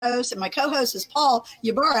host, and my co-host is Paul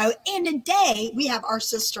Yabaro. And today we have our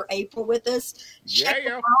sister April with us. Check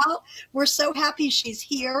her out. We're so happy she's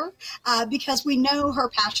here because we know her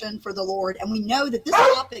passion for the Lord, and we know that this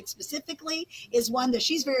topic specifically is one that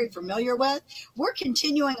she's very familiar with. We're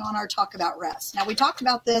continuing on our talk about rest. Now, we talked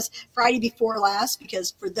about this Friday before last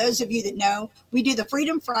because for those of you that know, we do the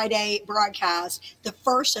Freedom Friday broadcast the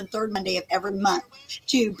first and third Monday of every month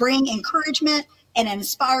to bring encouragement and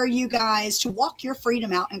inspire you guys to walk your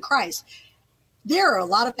freedom out in Christ. There are a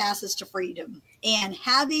lot of facets to freedom, and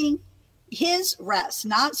having his rest,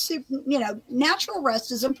 not natural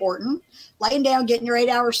rest is important. Laying down, getting your 8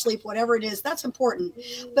 hours sleep, whatever it is, that's important.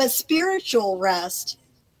 But spiritual rest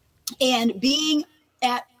and being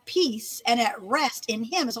at peace and at rest in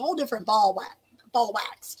him is a whole different ball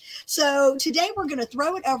wax. So today we're going to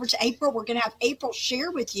throw it over to April. We're going to have April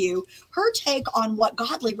share with you her take on what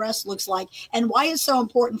godly rest looks like and why it's so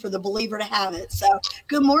important for the believer to have it. So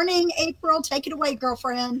good morning, April. Take it away,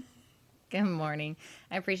 girlfriend. Good morning.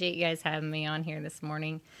 I appreciate you guys having me on here this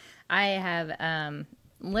morning. I have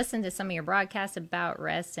listened to some of your broadcasts about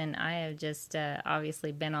rest, and I have just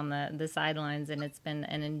obviously been on the sidelines, and it's been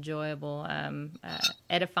an enjoyable,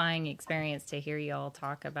 edifying experience to hear you all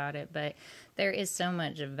talk about it. But there is so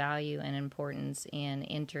much value and importance in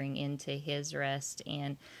entering into his rest.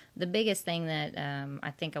 And the biggest thing that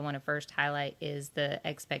I think I want to first highlight is the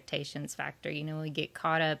expectations factor. You know, we get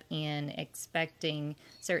caught up in expecting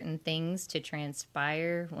certain things to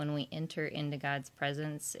transpire when we enter into God's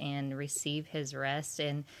presence and receive his rest.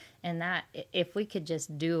 And that if we could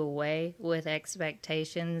just do away with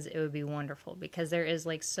expectations, it would be wonderful, because there is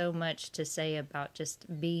like so much to say about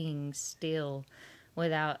just being still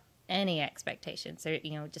without any expectations. So,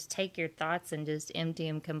 just take your thoughts and just empty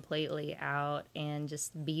them completely out and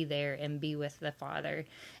just be there and be with the Father.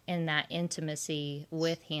 And that intimacy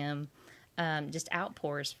with him just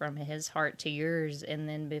outpours from his heart to yours. And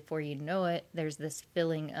then before you know it, there's this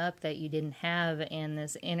filling up that you didn't have, and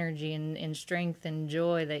this energy and strength and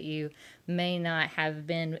joy that you may not have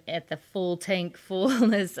been at the full tank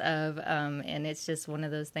fullness of. And it's just one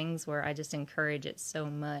of those things where I just encourage it so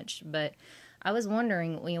much. But I was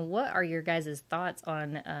wondering, what are your guys' thoughts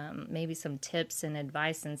on maybe some tips and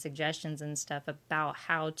advice and suggestions and stuff about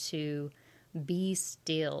how to be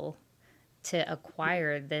still to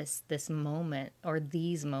acquire this moment, or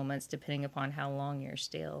these moments, depending upon how long you're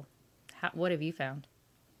still? What have you found?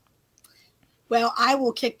 Well, I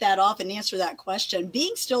will kick that off and answer that question.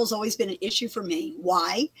 Being still has always been an issue for me.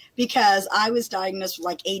 Why? Because I was diagnosed with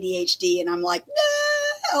like ADHD, and I'm like,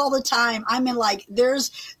 nah, all the time. I'm in like,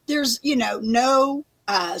 there's no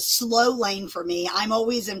slow lane for me. I'm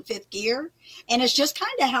always in fifth gear, and it's just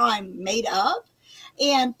kind of how I'm made up.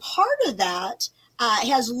 And part of that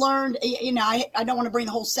has learned, I don't want to bring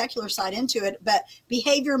the whole secular side into it, but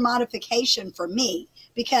behavior modification for me,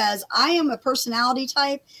 because I am a personality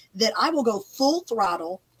type that I will go full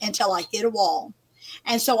throttle until I hit a wall.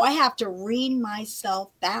 And so I have to rein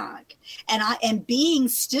myself back. And being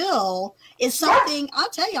still is something, I'll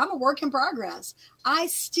tell you, I'm a work in progress. I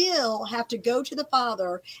still have to go to the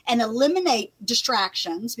Father and eliminate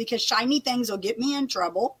distractions, because shiny things will get me in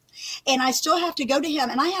trouble. And I still have to go to him,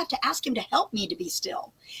 and I have to ask him to help me to be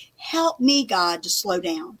still. Help me, God, to slow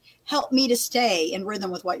down. Help me to stay in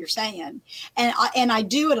rhythm with what you're saying. And I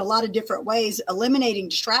do it a lot of different ways, eliminating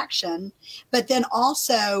distraction, but then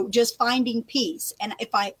also just finding peace. And if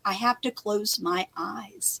I have to close my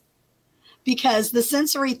eyes, because the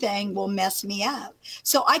sensory thing will mess me up.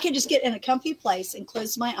 So I can just get in a comfy place and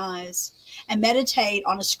close my eyes and meditate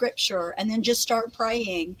on a scripture and then just start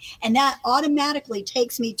praying. And that automatically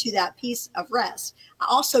takes me to that piece of rest. I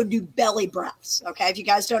also do belly breaths. Okay. If you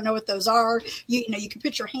guys don't know what those are, you can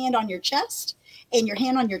put your hand on your chest and your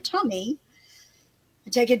hand on your tummy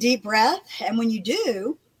and take a deep breath. And when you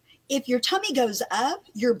do, if your tummy goes up,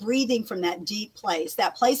 you're breathing from that deep place,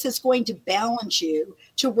 that place that's going to balance you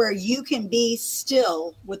to where you can be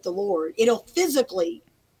still with the Lord. It'll physically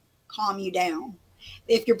calm you down.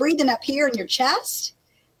 If you're breathing up here in your chest,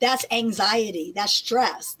 that's anxiety, that's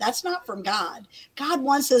stress. That's not from God. God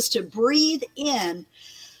wants us to breathe in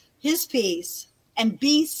his peace and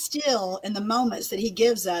be still in the moments that he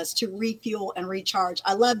gives us to refuel and recharge.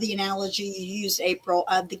 I love the analogy you used, April,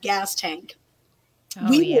 of the gas tank.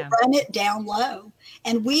 We will run it down low,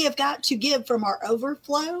 and we have got to give from our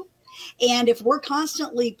overflow. And if we're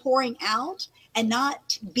constantly pouring out and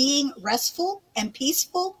not being restful and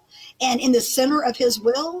peaceful and in the center of his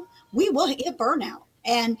will, we will hit burnout.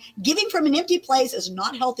 And giving from an empty place is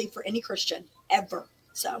not healthy for any Christian ever.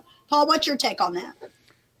 So, Paul, what's your take on that?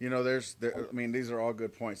 These are all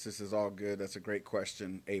good points. This is all good. That's a great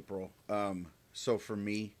question, April. So for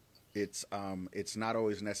me, it's not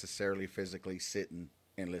always necessarily physically sitting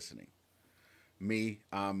and listening. Me,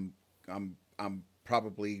 I'm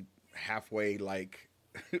probably halfway like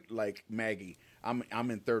like Maggie.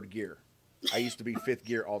 I'm in third gear. I used to be fifth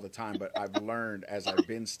gear all the time, but I've learned as I've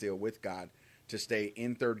been still with God to stay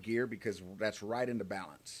in third gear because that's right in the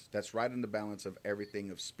balance. That's right in the balance of everything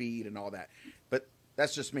of speed and all that. But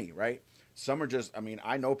that's just me, right? Some are just, I mean,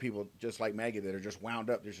 I know people just like Maggie that are just wound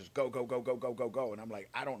up. They're just go, go, go, go, go, go, go. And I'm like,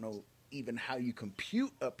 I don't know even how you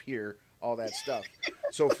compute up here all that stuff.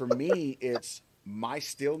 So for me, it's my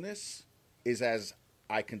stillness is as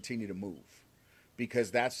I continue to move because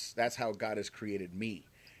that's how God has created me.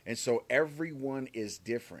 And so everyone is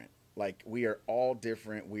different. Like we are all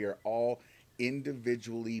different. We are all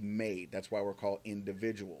individually made. That's why we're called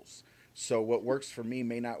individuals. So what works for me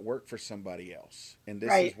may not work for somebody else. And this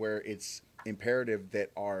is Right. where it's imperative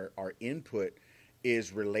that our input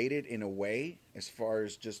is related in a way as far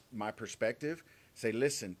as just my perspective. Say,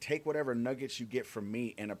 listen, take whatever nuggets you get from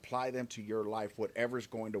me and apply them to your life, whatever's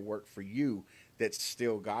going to work for you that's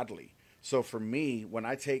still godly. So for me, when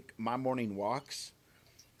I take my morning walks,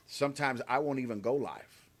 sometimes I won't even go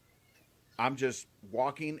live. I'm just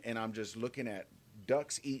walking and I'm just looking at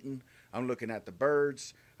ducks eating. I'm looking at the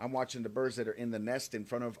birds. I'm watching the birds that are in the nest in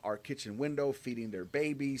front of our kitchen window feeding their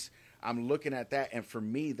babies. I'm looking at that. And for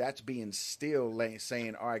me, that's being still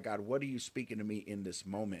saying, all right, God, what are you speaking to me in this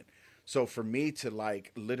moment? So for me to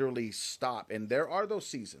like literally stop, and there are those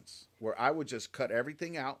seasons where I would just cut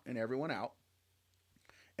everything out and everyone out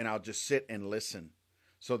and I'll just sit and listen.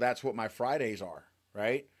 So that's what my Fridays are,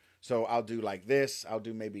 right? So I'll do like this, I'll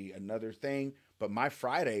do maybe another thing, but my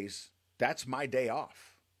Fridays, that's my day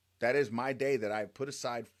off. That is my day that I put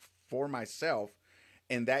aside for myself,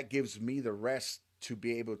 and that gives me the rest to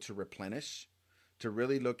be able to replenish, to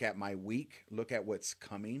really look at my week, look at what's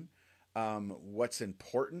coming, what's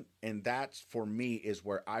important, and that for me is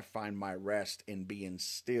where I find my rest in being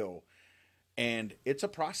still. And it's a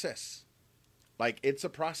process. Like it's a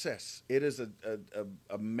process. It is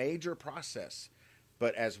a major process.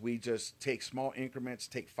 But as we just take small increments,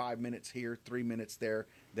 take 5 minutes here, 3 minutes there,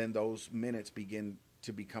 then those minutes begin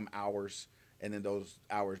to become hours, and then those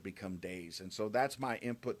hours become days. And so that's my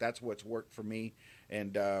input. That's what's worked for me.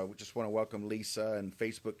 And we just want to welcome Lisa and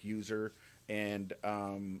Facebook user and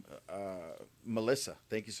Melissa.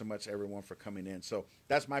 Thank you so much, everyone, for coming in. So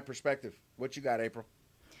that's my perspective. What you got, April?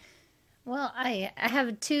 Well, I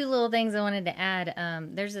have two little things I wanted to add.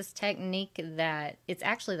 There's this technique that it's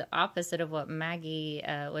actually the opposite of what Maggie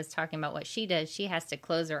was talking about. What she does, she has to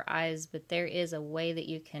close her eyes, but there is a way that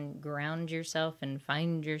you can ground yourself and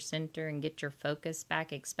find your center and get your focus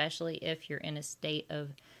back, especially if you're in a state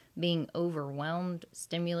of being overwhelmed,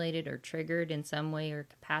 stimulated, or triggered in some way or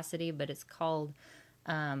capacity. But it's called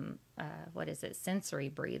what is it? Sensory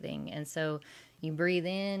breathing. And so you breathe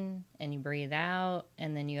in and you breathe out,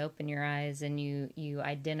 and then you open your eyes and you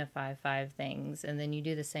identify five things, and then you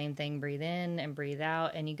do the same thing, breathe in and breathe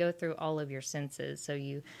out, and you go through all of your senses. So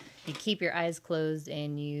you keep your eyes closed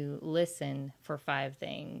and you listen for five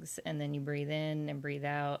things, and then you breathe in and breathe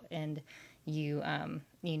out, and you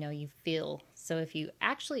feel. So if you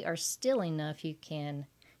actually are still enough, you can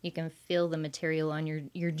feel the material on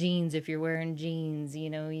your jeans if you're wearing jeans.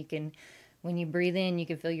 You can, when you breathe in, you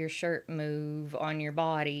can feel your shirt move on your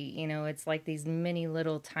body. It's like these many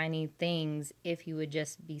little tiny things if you would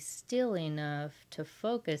just be still enough to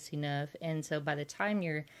focus enough. And so by the time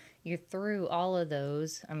you're through all of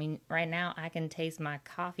those, I mean, right now I can taste my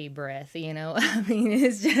coffee breath. I mean,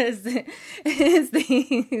 it's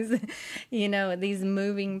these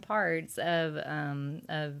moving parts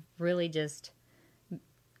of really just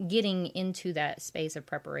getting into that space of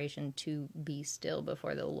preparation to be still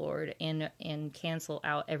before the Lord and cancel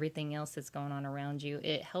out everything else that's going on around you.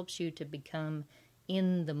 It helps you to become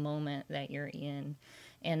in the moment that you're in,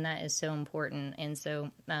 and that is so important. And so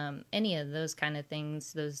any of those kind of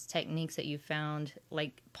things, those techniques that you found,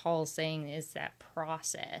 like Paul's saying, is that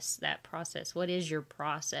process. What is your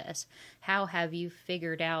process? How have you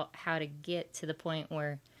figured out how to get to the point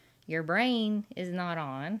where your brain is not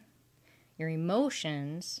on, your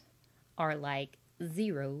emotions are like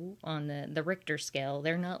 0 on the Richter scale.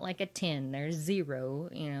 They're not like a 10. They're 0,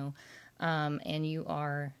 and you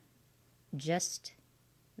are just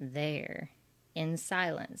there in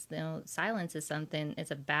silence. Silence is something, it's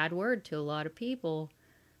a bad word to a lot of people.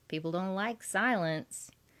 People don't like silence.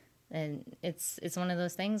 And it's one of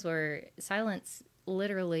those things where silence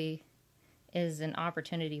literally is an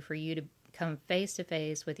opportunity for you to come face to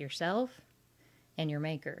face with yourself and your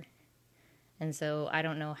maker. And so I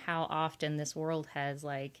don't know how often this world has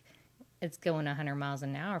it's going 100 miles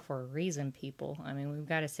an hour for a reason, people. I mean, we've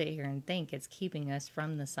got to sit here and think it's keeping us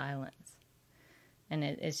from the silence. And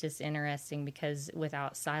it's just interesting because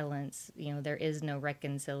without silence, you know, there is no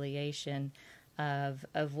reconciliation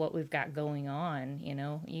of what we've got going on, you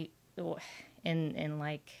know. And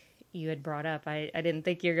like you had brought up, I didn't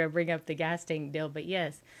think you were going to bring up the gas tank deal, but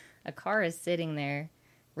yes, a car is sitting there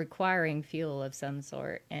requiring fuel of some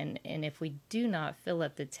sort. And if we do not fill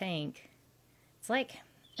up the tank, it's like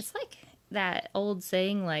that old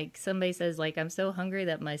saying, like somebody says, like, I'm so hungry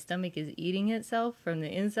that my stomach is eating itself from the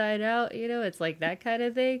inside out, you know. It's like that kind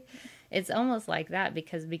of thing. It's almost like that,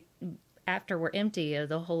 because after we're empty of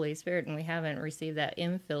the Holy Spirit and we haven't received that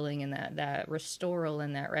infilling and that restoral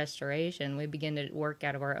and that restoration, we begin to work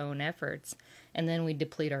out of our own efforts, and then we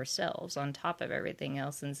deplete ourselves on top of everything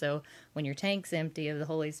else. And so when your tank's empty of the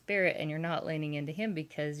Holy Spirit and you're not leaning into Him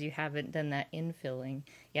because you haven't done that infilling,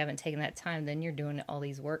 you haven't taken that time, then you're doing all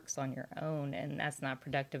these works on your own, and that's not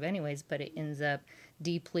productive anyways, but it ends up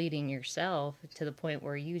depleting yourself to the point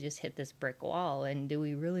where you just hit this brick wall. And do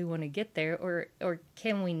we really want to get there, or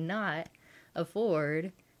can we not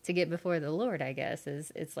afford to get before the Lord? I guess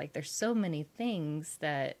it's like there's so many things,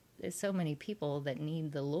 that there's so many people that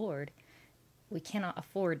need the Lord. We cannot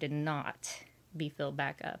afford to not be filled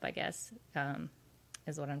back up, I guess,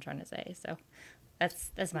 is what I'm trying to say. So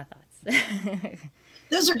that's my thoughts.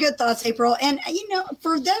 Those are good thoughts, April. And, you know,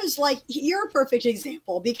 for those, like, you're a perfect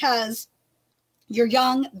example, because you're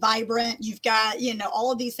young, vibrant, you've got, you know,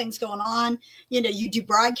 all of these things going on. You know, you do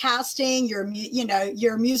broadcasting, you're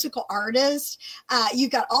a musical artist.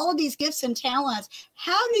 You've got all of these gifts and talents.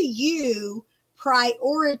 How do you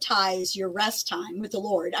prioritize your rest time with the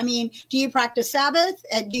Lord? I mean, do you practice Sabbath?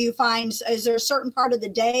 And do you find, is there a certain part of the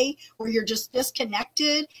day where you're just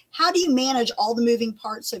disconnected? How do you manage all the moving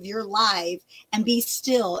parts of your life and be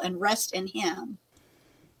still and rest in Him?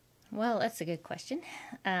 Well, that's a good question.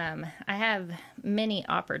 I have many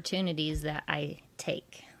opportunities that I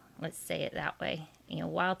take. Let's say it that way. You know,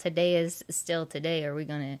 while today is still today, are we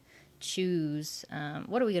going to choose?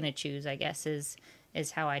 What are we going to choose, I guess, is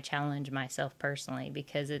how I challenge myself personally,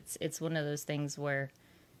 because it's one of those things where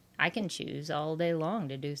I can choose all day long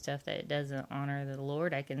to do stuff that doesn't honor the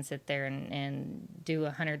Lord. I can sit there and do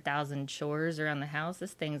 100,000 chores around the house.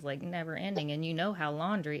 This thing's like never ending. And you know how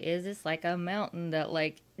laundry is. It's like a mountain that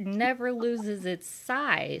like never loses its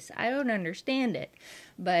size. I don't understand it.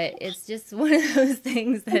 But it's just one of those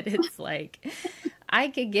things that it's like, I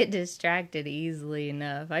could get distracted easily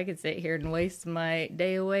enough. I could sit here and waste my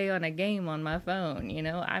day away on a game on my phone, you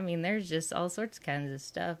know. I mean, there's just all sorts of kinds of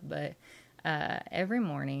stuff. But every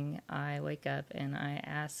morning I wake up and I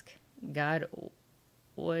ask God,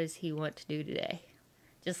 what does He want to do today?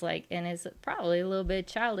 Just like, and it's probably a little bit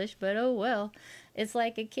childish, but oh well. It's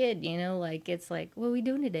like a kid, you know, like it's like, what are we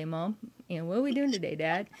doing today, Mom? You know, what are we doing today,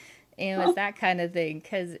 Dad? You know, it's that kind of thing,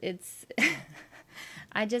 because it's,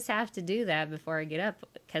 I just have to do that before I get up,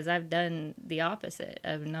 because I've done the opposite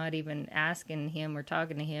of not even asking Him or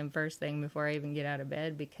talking to Him first thing before I even get out of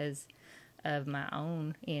bed, because of my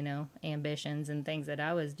own, you know, ambitions and things that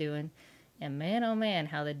I was doing. And man, oh man,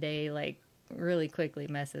 how the day like really quickly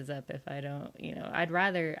messes up if I don't, you know. I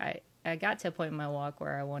got to a point in my walk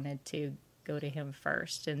where I wanted to go to Him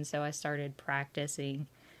first. And so I started practicing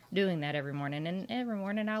doing that every morning. And every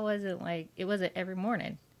morning it wasn't every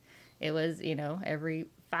morning. It was, you know, every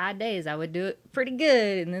 5 days I would do it pretty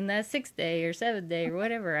good. And then that 6th day or 7th day or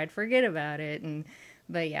whatever, I'd forget about it.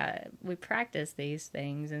 But yeah, we practice these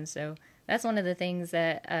things. And so that's one of the things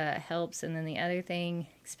that helps. And then the other thing,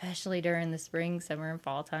 especially during the spring, summer, and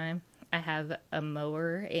fall time, I have a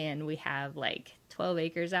mower, and we have like 12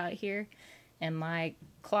 acres out here. And my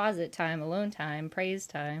closet time, alone time, praise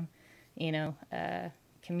time, you know,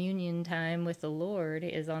 communion time with the Lord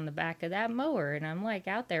is on the back of that mower. And I'm like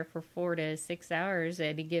out there for 4 to 6 hours at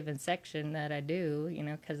any given section that I do, you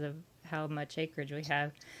know, because of how much acreage we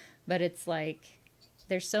have. But it's like,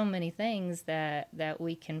 there's so many things that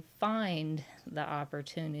we can find the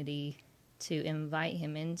opportunity to invite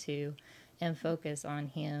Him into and focus on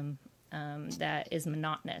Him, that is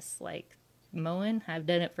monotonous. Like mowing, I've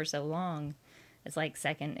done it for so long. It's like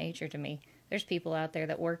second nature to me. There's people out there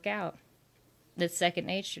that work out. It's second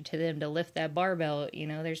nature to them to lift that barbell. You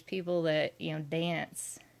know, there's people that, you know,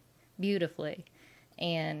 dance beautifully,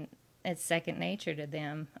 and it's second nature to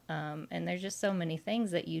them. And there's just so many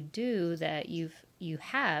things that you do that you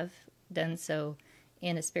have done so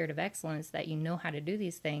in a spirit of excellence, that you know how to do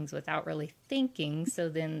these things without really thinking. So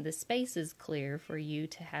then the space is clear for you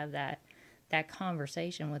to have that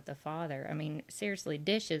conversation with the Father. I mean, seriously,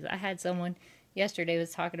 dishes. I had someone, yesterday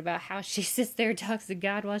was talking about how she sits there and talks to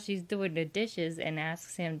God while she's doing the dishes and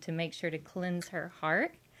asks him to make sure to cleanse her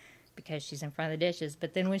heart because she's in front of the dishes.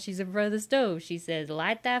 But then when she's in front of the stove, she says,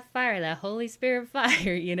 light that fire, that Holy Spirit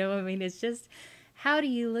fire. You know, I mean, it's just, how do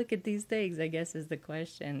you look at these things, I guess, is the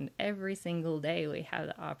question. Every single day we have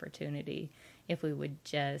the opportunity, if we would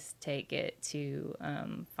just take it, to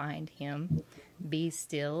find him, be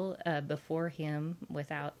still before him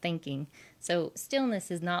without thinking. So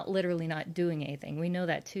stillness is not literally not doing anything. We know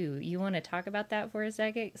that too. You want to talk about that for a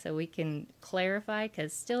second so we can clarify?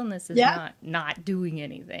 Because stillness is not doing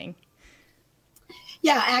anything.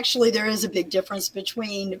 Yeah, actually, there is a big difference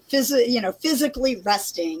between physically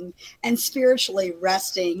resting and spiritually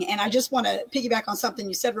resting. And I just want to piggyback on something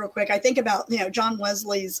you said real quick. I think about, John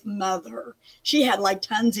Wesley's mother. She had like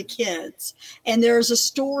tons of kids. And there's a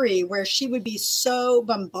story where she would be so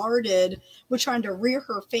bombarded with trying to rear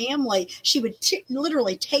her family. She would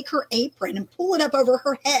literally take her apron and pull it up over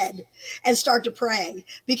her head and start to pray,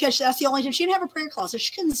 because that's the only time she didn't have a prayer closet.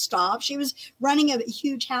 She couldn't stop. She was running a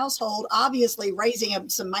huge household, obviously raising up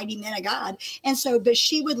some mighty men of God. And so, but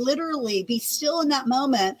she would literally be still in that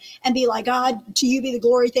moment and be like, God, to you be the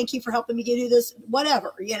glory. Thank you for helping me get through this,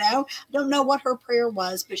 whatever, I don't know what her prayer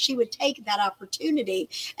was, but she would take that opportunity.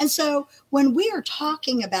 And so when we are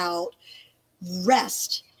talking about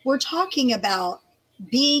rest, we're talking about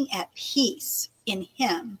being at peace in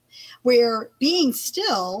him, where being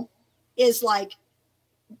still is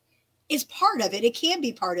part of it. It can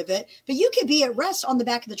be part of it, but you can be at rest on the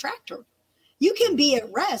back of the tractor. You can be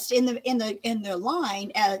at rest in the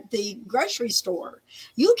line at the grocery store.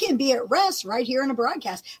 You can be at rest right here in a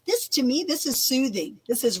broadcast. This, to me, this is soothing.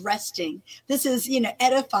 This is resting. This is,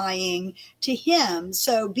 edifying to him.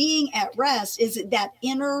 So being at rest is that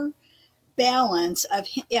inner balance of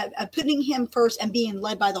putting him first and being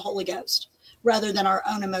led by the Holy Ghost rather than our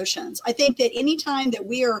own emotions. I think that anytime that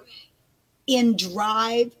we are in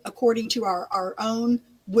drive according to our own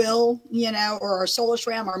will, or our soulish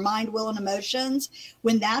realm, our mind, will, and emotions,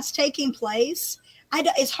 when that's taking place,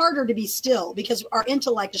 it's harder to be still because our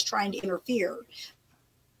intellect is trying to interfere.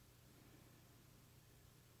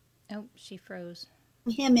 Oh, she froze.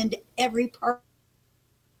 Him into every part.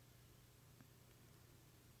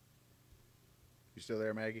 You still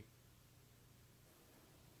there, Maggie?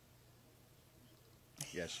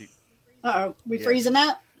 Yeah, she. Uh-oh, we freezing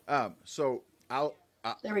up? So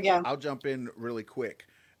there we go. I'll jump in really quick.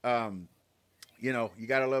 You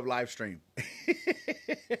gotta love live stream.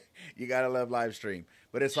 You gotta love live stream,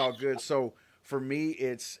 but it's all good. So for me,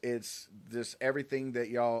 it's this, everything that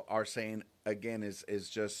y'all are saying again is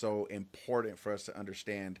just so important for us to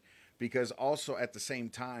understand, because also at the same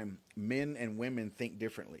time, men and women think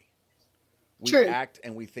differently. We True. act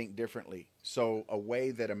and we think differently. So a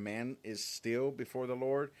way that a man is still before the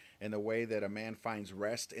Lord and the way that a man finds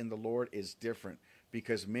rest in the Lord is different,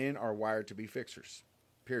 because men are wired to be fixers,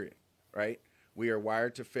 period, right? We are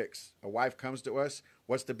wired to fix. A wife comes to us.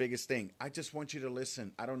 What's the biggest thing? I just want you to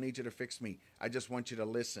listen. I don't need you to fix me. I just want you to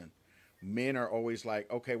listen. Men are always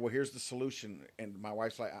like, okay, well, here's the solution. And my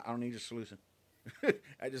wife's like, I don't need a solution.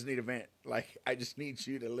 I just need a vent. Like, I just need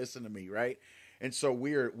you to listen to me, right? And so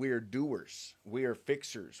we are doers. We are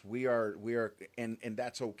fixers. We are, and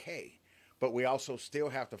that's okay. But we also still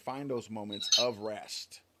have to find those moments of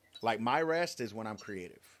rest. Like, my rest is when I'm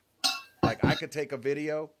creative. Like, I could take a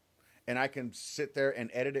video and I can sit there and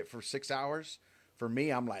edit it for 6 hours. For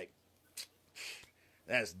me, I'm like,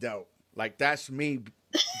 that's dope. Like, that's me,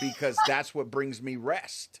 because that's what brings me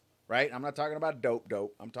rest, right? I'm not talking about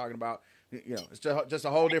dope. I'm talking about, it's just a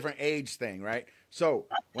whole different age thing, right? So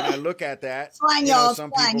when I look at that, slang, y'all,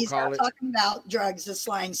 some slang. people call it talking about drugs. It's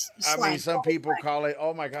slang. I mean, some people call it,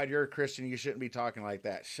 oh my God, you're a Christian. You shouldn't be talking like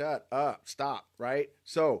that. Shut up. Stop. Right?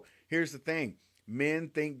 So here's the thing. Men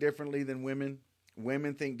think differently than women.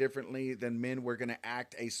 Women think differently than men. We're going to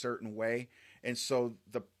act a certain way. And so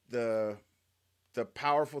the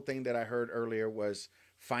powerful thing that I heard earlier was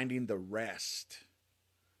finding the rest.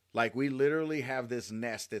 Like, we literally have this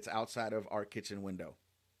nest that's outside of our kitchen window.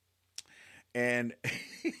 And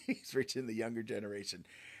he's reaching the younger generation.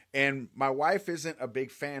 And my wife isn't a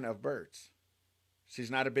big fan of birds.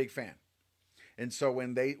 She's not a big fan. And so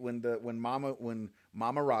when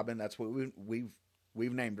Mama Robin, that's what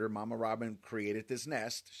we've named her, Mama Robin, created this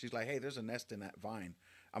nest. She's like, hey, there's a nest in that vine.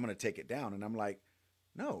 I'm going to take it down. And I'm like,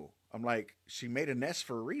 no. I'm like, she made a nest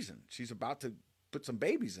for a reason. She's about to put some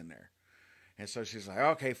babies in there. And so she's like,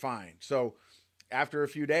 okay, fine. So after a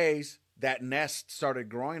few days, that nest started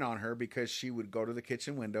growing on her, because she would go to the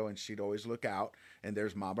kitchen window and she'd always look out, and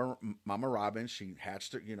there's Mama Robin. She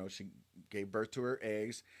hatched her, she gave birth to her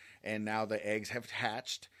eggs, and now the eggs have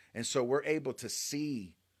hatched, And so we're able to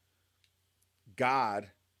see God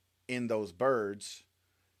in those birds.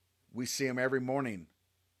 We see him every morning.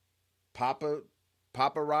 Papa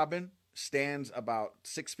Robin stands about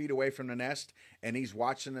 6 feet away from the nest, and he's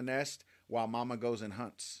watching the nest while mama goes and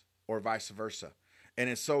hunts, or vice versa. And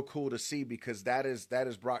it's so cool to see, because that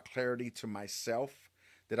has brought clarity to myself,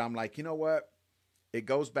 that I'm like, you know what? It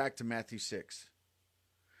goes back to Matthew 6.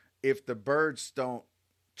 If the birds don't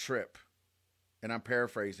trip, and I'm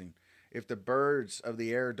paraphrasing, if the birds of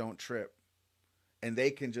the air don't trip, and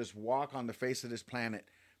they can just walk on the face of this planet,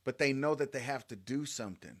 but they know that they have to do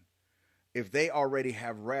something. If they already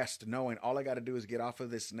have rest, knowing all I got to do is get off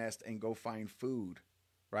of this nest and go find food,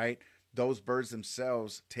 right? Those birds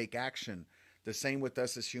themselves take action. The same with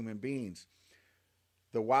us as human beings.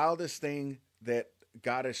 The wildest thing that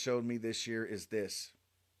God has showed me this year is this.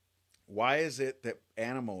 Why is it that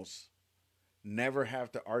animals never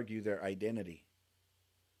have to argue their identity,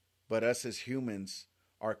 but us as humans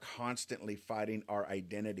are constantly fighting our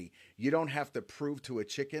identity? You don't have to prove to a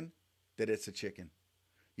chicken that it's a chicken.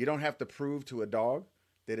 You don't have to prove to a dog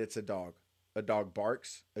that it's a dog. A dog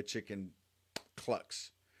barks, a chicken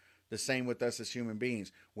clucks. The same with us as human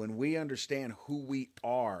beings. When we understand who we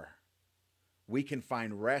are, we can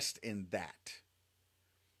find rest in that.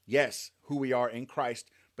 Yes, who we are in Christ,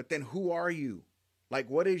 but then who are you? Like,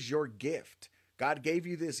 what is your gift? God gave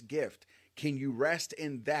you this gift. Can you rest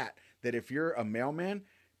in that? That if you're a mailman,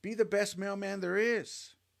 be the best mailman there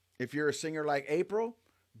is. If you're a singer like April,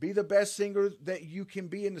 be the best singer that you can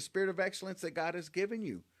be in the spirit of excellence that God has given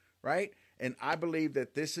you, right? And I believe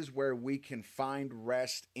that this is where we can find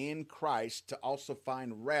rest in Christ, to also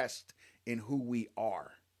find rest in who we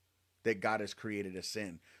are, that God has created us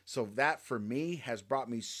in. So that for me has brought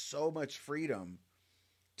me so much freedom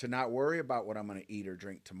to not worry about what I'm going to eat or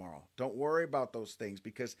drink tomorrow. Don't worry about those things,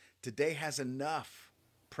 because today has enough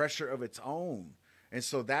pressure of its own. And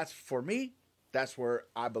so that's, for me, that's where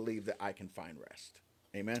I believe that I can find rest.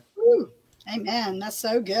 Amen. Ooh, amen. That's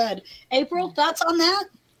so good. April, thoughts on that?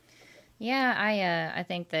 Yeah, I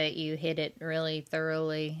think that you hit it really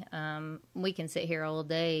thoroughly. We can sit here all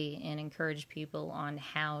day and encourage people on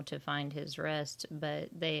how to find his rest, but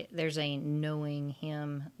there's a knowing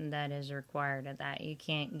him that is required of that. You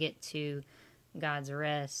can't get to God's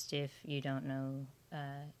rest if you don't know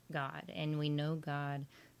God. And we know God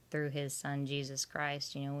through his son, Jesus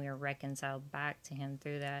Christ. You know, we are reconciled back to him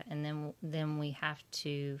through that. And then we have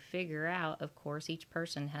to figure out, of course, each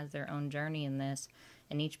person has their own journey in this,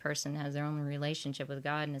 and each person has their own relationship with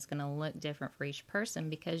God, and it's going to look different for each person,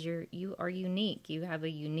 because you are unique. You have a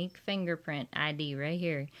unique fingerprint ID right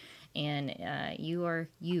here, and you are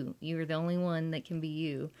you. You are the only one that can be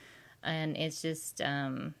you. And it's just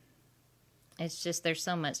there's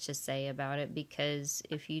so much to say about it, because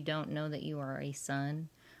if you don't know that you are a son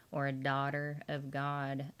or a daughter of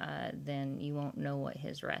God, then you won't know what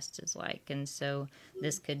his rest is like. And so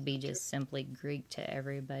this could be just simply Greek to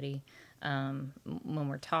everybody. When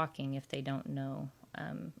we're talking, if they don't know,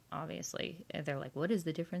 obviously they're like, what is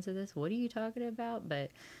the difference of this? What are you talking about?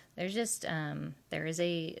 But there's just, there's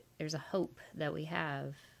a hope that we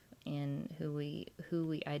have in who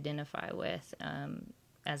we identify with,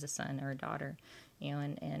 as a son or a daughter, you know,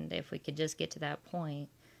 and if we could just get to that point,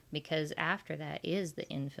 because after that is the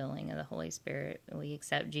infilling of the Holy Spirit. We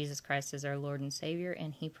accept Jesus Christ as our Lord and Savior,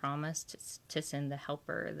 and he promised to send the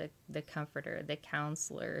helper, the comforter, the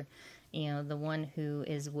counselor, you know, the one who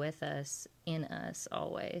is with us, in us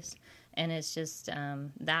always. And it's just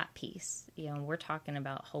that piece, you know, we're talking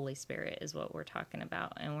about Holy Spirit is what we're talking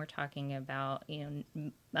about. And we're talking about, you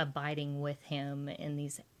know, abiding with him in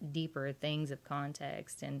these deeper things of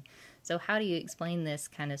context. And so how do you explain this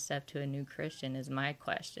kind of stuff to a new Christian is my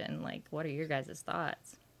question. Like, what are your guys'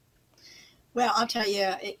 thoughts? Well, I'll tell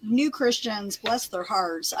you, new Christians, bless their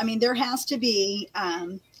hearts. I mean, there has to be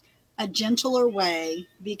a gentler way,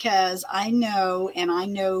 because I know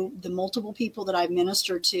the multiple people that I've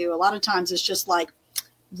ministered to, a lot of times it's just like,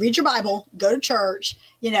 read your Bible, go to church,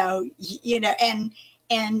 you know,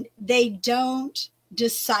 and they don't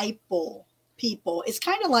disciple people. It's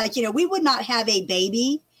kind of like, you know, we would not have a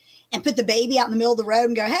baby and put the baby out in the middle of the road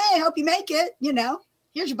and go, hey, I hope you make it, you know.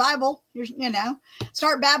 Here's your Bible,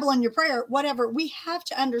 start babbling your prayer, whatever. We have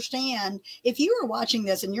to understand, if you are watching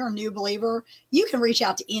this and you're a new believer, you can reach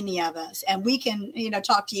out to any of us and we can,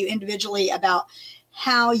 talk to you individually about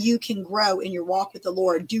how you can grow in your walk with the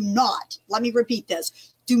Lord. Do not, let me repeat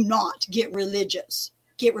this, do not get religious.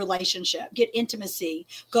 Get relationship, get intimacy,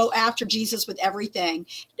 go after Jesus with everything,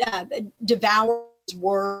 devour his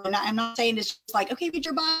word. And I'm not saying it's just like, okay, read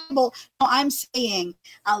your Bible. No, I'm saying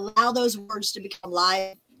allow those words to become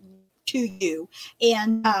live to you.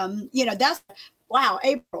 And, that's, wow,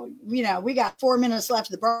 April, we got 4 minutes left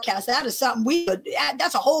of the broadcast. That is something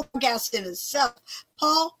that's a whole broadcast in itself.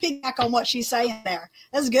 Paul, piggyback on what she's saying there.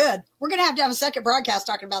 That's good. We're going to have a second broadcast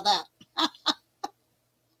talking about that.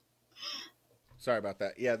 Sorry about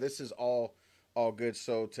that. Yeah, this is all good.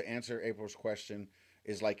 So to answer April's question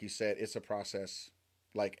is, like you said, it's a process.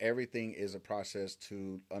 Like everything is a process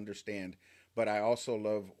to understand. But I also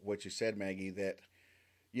love what you said, Maggie, that,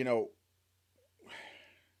 you know,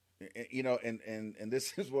 and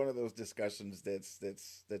this is one of those discussions that's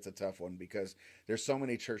a tough one, because there's so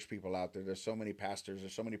many church people out there. There's so many pastors.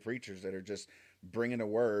 There's so many preachers that are just bringing a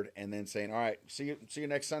word and then saying, all right, see you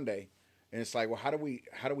next Sunday. And it's like, well, how do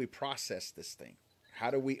we process this thing?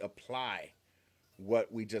 How do we apply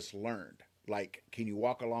what we just learned? Like, can you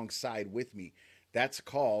walk alongside with me? That's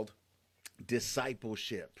called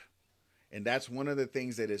discipleship. And that's one of the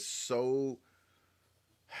things that is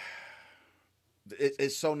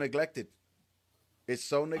it's so neglected. It's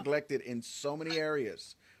so neglected in so many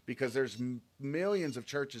areas, because there's millions of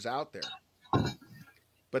churches out there,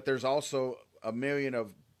 but there's also a million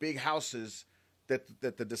of big houses that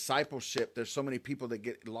the discipleship, there's so many people that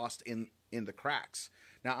get lost in the cracks.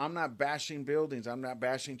 Now, I'm not bashing buildings. I'm not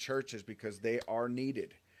bashing churches, because they are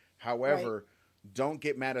needed. However, don't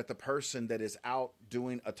get mad at the person that is out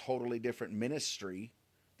doing a totally different ministry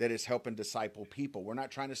that is helping disciple people. We're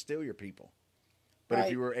not trying to steal your people. But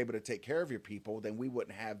if you were able to take care of your people, then we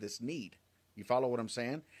wouldn't have this need. You follow what I'm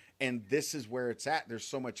saying? And this is where it's at. There's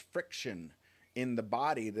so much friction in the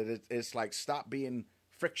body that it's like, stop being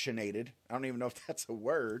frictionated. I don't even know if that's a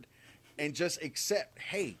word. And just accept,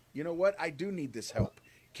 hey, you know what? I do need this help.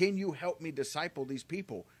 Can you help me disciple these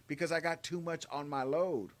people? Because I got too much on my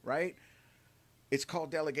load, right? It's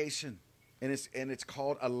called delegation. And it's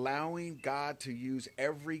called allowing God to use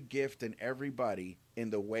every gift and everybody in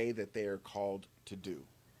the way that they are called to do.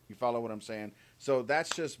 You follow what I'm saying? So that's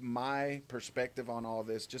just my perspective on all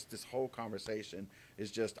this. Just this whole conversation is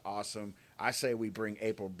just awesome. I say we bring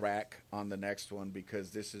April back on the next one, because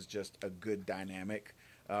this is just a good dynamic.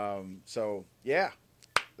 So yeah,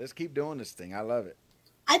 let's keep doing this thing. I love it.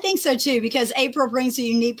 I think so too, because April brings a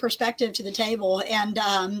unique perspective to the table, and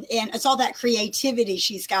it's all that creativity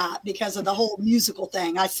she's got because of the whole musical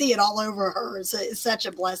thing. I see it all over her. It's such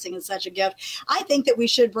a blessing and such a gift. I think that we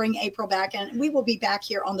should bring April back, and we will be back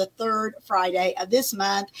here on the third Friday of this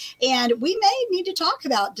month, and we may need to talk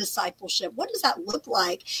about discipleship. What does that look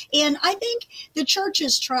like? And I think the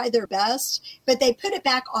churches try their best, but they put it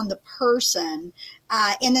back on the person,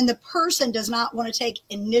 and then the person does not want to take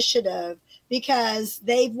initiative, because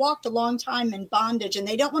they've walked a long time in bondage and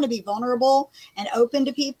they don't want to be vulnerable and open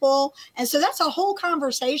to people. And so that's a whole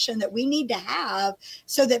conversation that we need to have,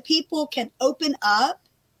 so that people can open up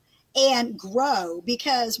and grow.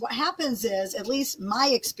 Because what happens is, at least my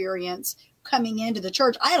experience coming into the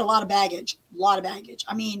church, I had a lot of baggage.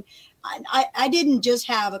 I mean, I didn't just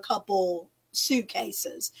have a couple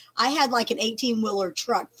suitcases. I had like an 18-wheeler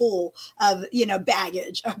truck full of,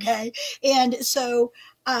 baggage. Okay. And so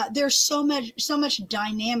there's so much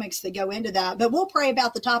dynamics that go into that. But we'll pray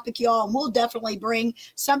about the topic, y'all, and we'll definitely bring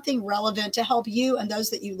something relevant to help you and those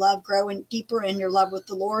that you love grow and deeper in your love with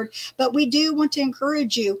the Lord. But we do want to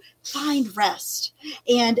encourage you, find rest.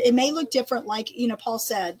 And it may look different, like, Paul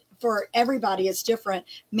said. For everybody, it's different.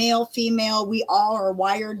 Male, female, we all are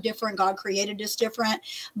wired different. God created us different.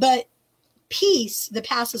 But peace that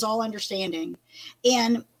passes all understanding.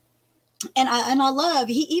 And I love,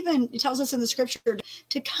 he even tells us in the scripture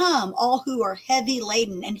to come, all who are heavy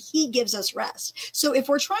laden, and he gives us rest. So if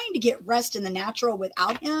we're trying to get rest in the natural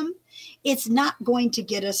without him, it's not going to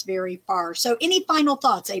get us very far. So any final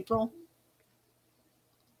thoughts, April?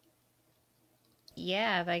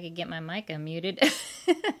 Yeah, if I could get my mic unmuted.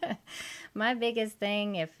 My biggest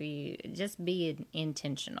thing, if you just be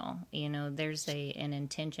intentional, there's an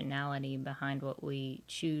intentionality behind what we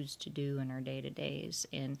choose to do in our day-to-days.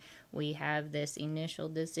 And we have this initial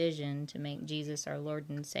decision to make Jesus our Lord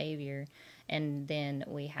and Savior. And then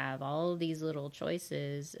we have all these little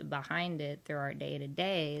choices behind it through our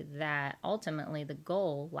day-to-day that ultimately the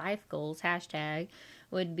goal, life goals, hashtag,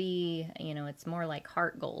 would be, it's more like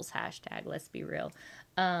heart goals, hashtag, let's be real.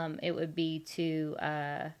 It would be to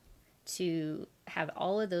have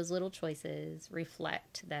all of those little choices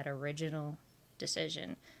reflect that original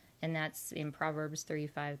decision. And that's in Proverbs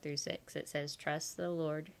 3:5-6. It says, trust the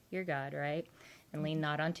Lord your God, right? And lean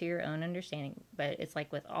not onto your own understanding. But it's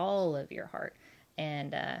like with all of your heart.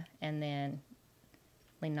 And then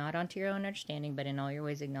lean not onto your own understanding, but in all your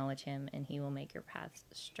ways acknowledge him, and he will make your paths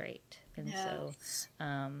straight. And so,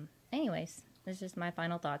 anyways, This is my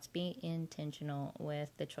final thoughts. Be intentional with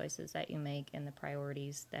the choices that you make and the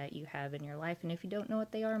priorities that you have in your life. And if you don't know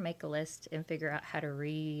what they are, make a list and figure out how to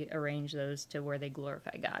rearrange those to where they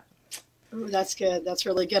glorify God. Ooh, that's good. That's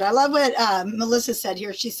really good. I love what Melissa said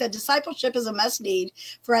here. She said, discipleship is a must need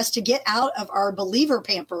for us to get out of our believer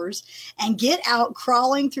pampers and get out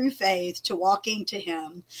crawling through faith to walking to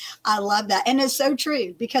him. I love that. And it's so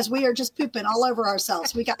true because we are just pooping all over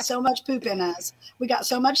ourselves. We got so much poop in us. We got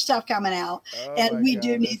so much stuff coming out and we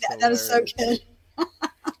do need that. That is so good.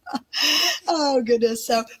 Oh, goodness.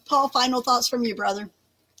 So, Paul, final thoughts from you, brother.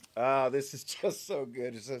 This is just so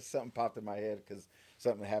good. It's just something popped in my head because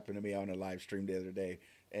something happened to me on a live stream the other day,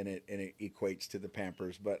 and it equates to the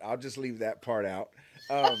Pampers, but I'll just leave that part out.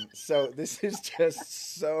 So this is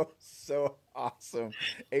just so awesome.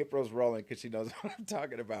 April's rolling because she knows what I'm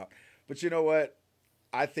talking about. But you know what?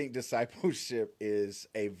 I think discipleship is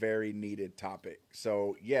a very needed topic.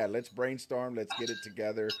 So yeah, let's brainstorm. Let's get it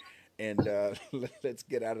together, and let's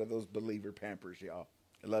get out of those believer Pampers, y'all.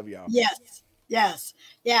 I love y'all. Yes. Yes.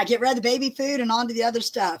 Yeah. Get rid of the baby food and on to the other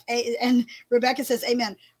stuff. And Rebecca says,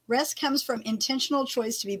 amen. Rest comes from intentional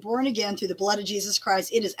choice to be born again through the blood of Jesus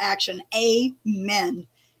Christ. It is action. Amen.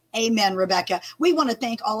 Amen, Rebecca. We want to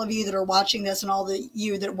thank all of you that are watching this and all the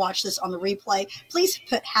you that watch this on the replay. Please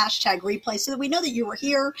put hashtag replay so that we know that you were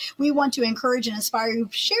here. We want to encourage and inspire you.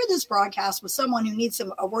 Share this broadcast with someone who needs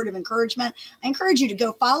a word of encouragement. I encourage you to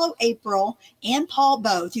go follow April and Paul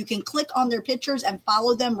both. You can click on their pictures and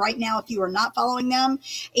follow them right now if you are not following them.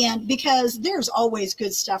 And because there's always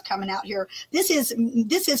good stuff coming out here. This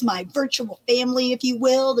is my virtual family, if you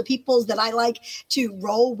will, the people that I like to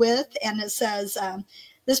roll with. And it says,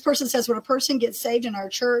 this person says, when a person gets saved in our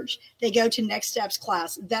church, they go to Next Steps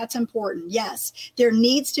class. That's important. Yes, there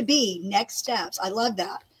needs to be next steps. I love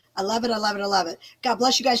that. I love it. I love it. I love it. God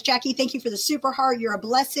bless you guys. Jackie, thank you for the super heart. You're a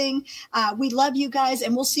blessing. We love you guys,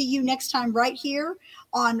 and we'll see you next time right here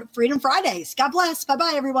on Freedom Fridays. God bless.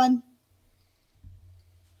 Bye-bye, everyone.